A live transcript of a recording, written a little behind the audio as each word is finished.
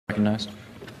Recognized.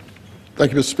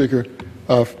 Thank you, Mr. Speaker.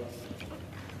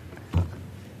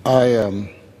 I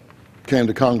came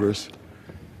to Congress,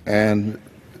 and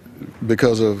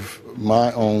because of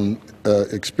my own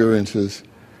experiences,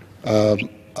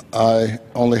 I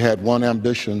only had one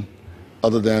ambition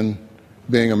other than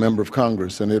being a member of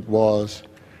Congress, and it was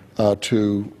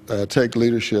to take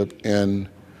leadership in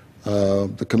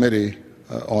the Committee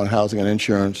on Housing and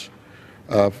Insurance,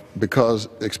 because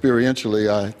experientially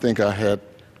I think I had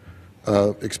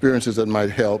experiences that might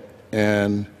help,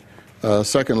 and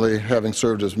secondly, having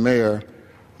served as mayor,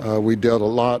 we dealt a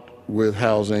lot with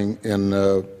housing in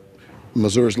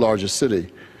Missouri's largest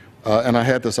city, and I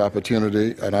had this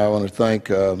opportunity, and I want to thank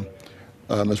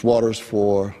Ms. Waters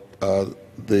for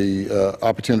the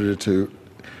opportunity to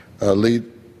be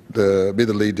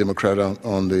the lead Democrat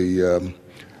on the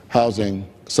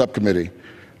housing subcommittee.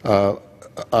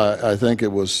 I think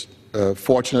it was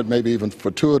fortunate, maybe even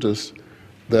fortuitous,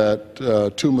 that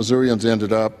two Missourians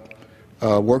ended up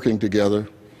working together,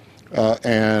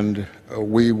 and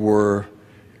we were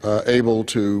able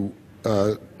to,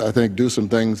 I think, do some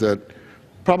things that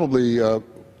probably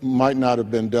might not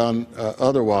have been done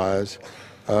otherwise,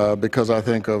 because I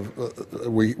think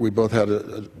we both had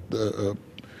a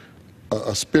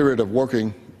spirit of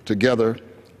working together,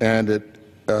 and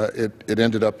it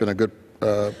ended up in a good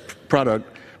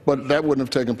product. But that wouldn't have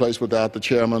taken place without the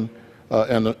chairman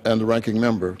and the ranking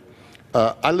member.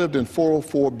 I lived in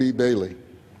 404B Bailey,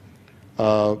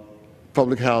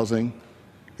 public housing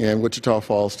in Wichita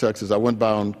Falls, Texas. I went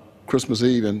by on Christmas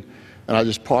Eve, and I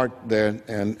just parked there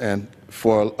and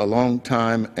for a long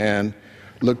time and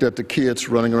looked at the kids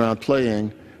running around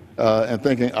playing and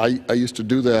thinking I used to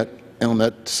do that on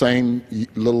that same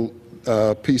little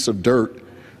piece of dirt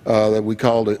that we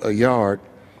called a yard,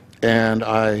 and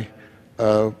I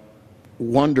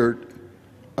wondered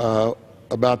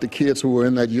about the kids who were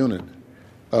in that unit.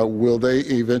 Will they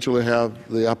eventually have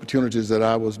the opportunities that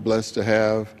I was blessed to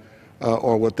have,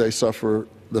 or would they suffer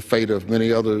the fate of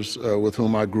many others with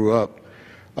whom I grew up?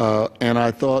 And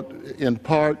I thought, in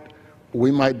part,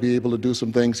 we might be able to do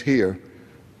some things here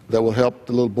that will help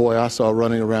the little boy I saw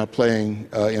running around playing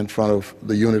in front of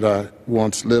the unit I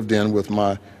once lived in with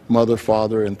my mother,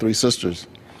 father, and three sisters.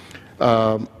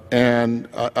 And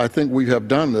I think we have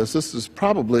done this. This is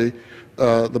probably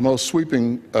the most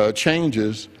sweeping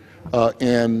changes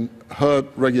in HUD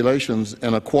regulations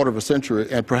in a quarter of a century,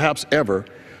 and perhaps ever.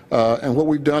 And what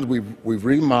we've done is we've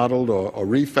remodeled or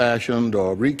refashioned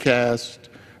or recast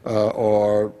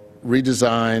or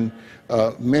redesigned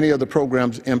many of the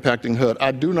programs impacting HUD.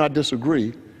 I do not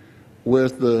disagree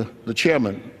with the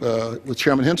chairman, with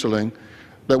Chairman Henseling,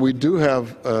 that we do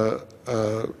have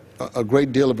a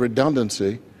great deal of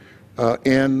redundancy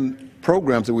in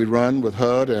programs that we run with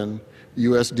HUD and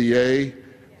USDA,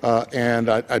 and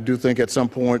I do think at some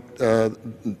point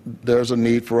there's a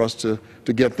need for us to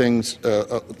get things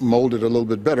molded a little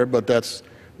bit better, but that's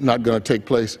not going to take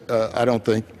place, I don't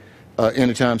think,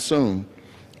 anytime soon.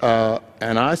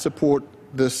 And I support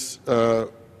this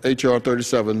H.R.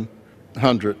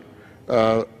 3700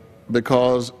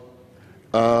 because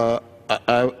I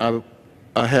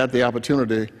had the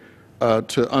opportunity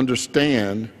to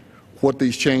understand what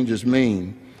these changes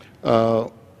mean.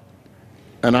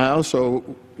 And I also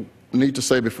need to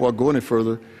say, before I go any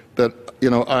further, that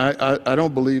I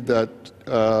don't believe that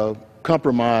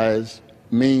compromise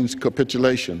means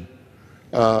capitulation.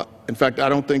 In fact, I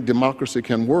don't think democracy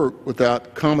can work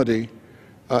without comedy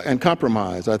and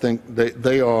compromise. I think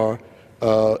they are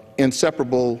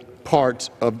inseparable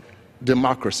parts of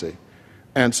democracy.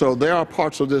 And so there are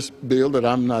parts of this bill that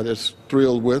I'm not as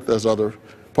thrilled with as other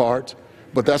parts,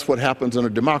 but that's what happens in a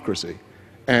democracy.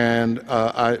 And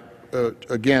I,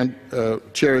 again,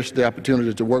 cherish the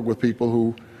opportunity to work with people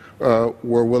who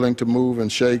were willing to move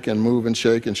and shake and move and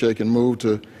shake and shake and move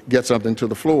to get something to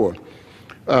the floor.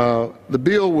 The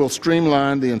bill will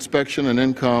streamline the inspection and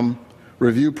income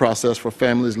review process for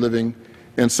families living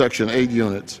in Section 8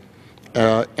 units.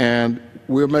 And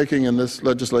we're making in this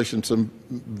legislation some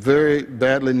very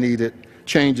badly needed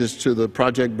changes to the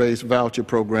project-based voucher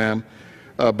program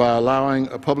by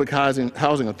allowing a public housing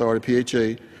authority,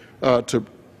 PHA, to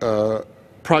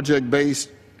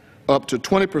project-based up to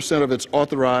 20% of its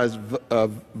authorized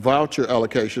voucher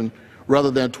allocation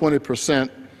rather than 20%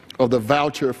 of the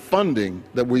voucher funding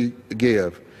that we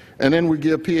give. And then we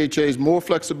give PHAs more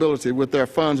flexibility with their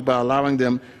funds by allowing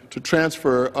them to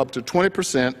transfer up to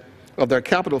 20% of their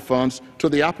capital funds to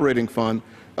the operating fund.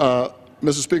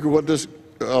 Mr. Speaker, what this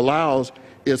allows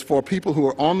is for people who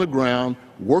are on the ground,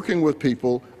 working with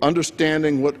people,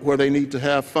 understanding where they need to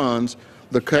have funds,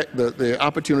 the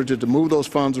opportunity to move those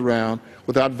funds around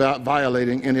without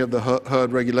violating any of the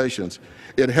HUD regulations.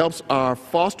 It helps our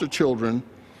foster children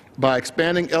by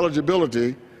expanding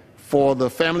eligibility for the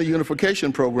Family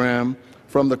Unification Program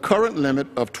from the current limit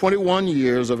of 21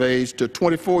 years of age to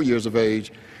 24 years of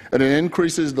age, and it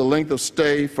increases the length of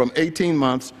stay from 18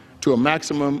 months to a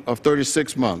maximum of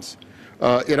 36 months.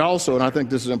 It also, and I think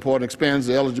this is important, expands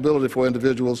the eligibility for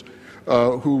individuals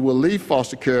who will leave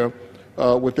foster care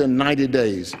within 90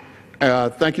 days.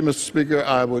 Thank you, Mr. Speaker.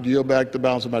 I would yield back the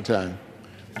balance of my time.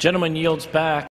 Gentleman yields back.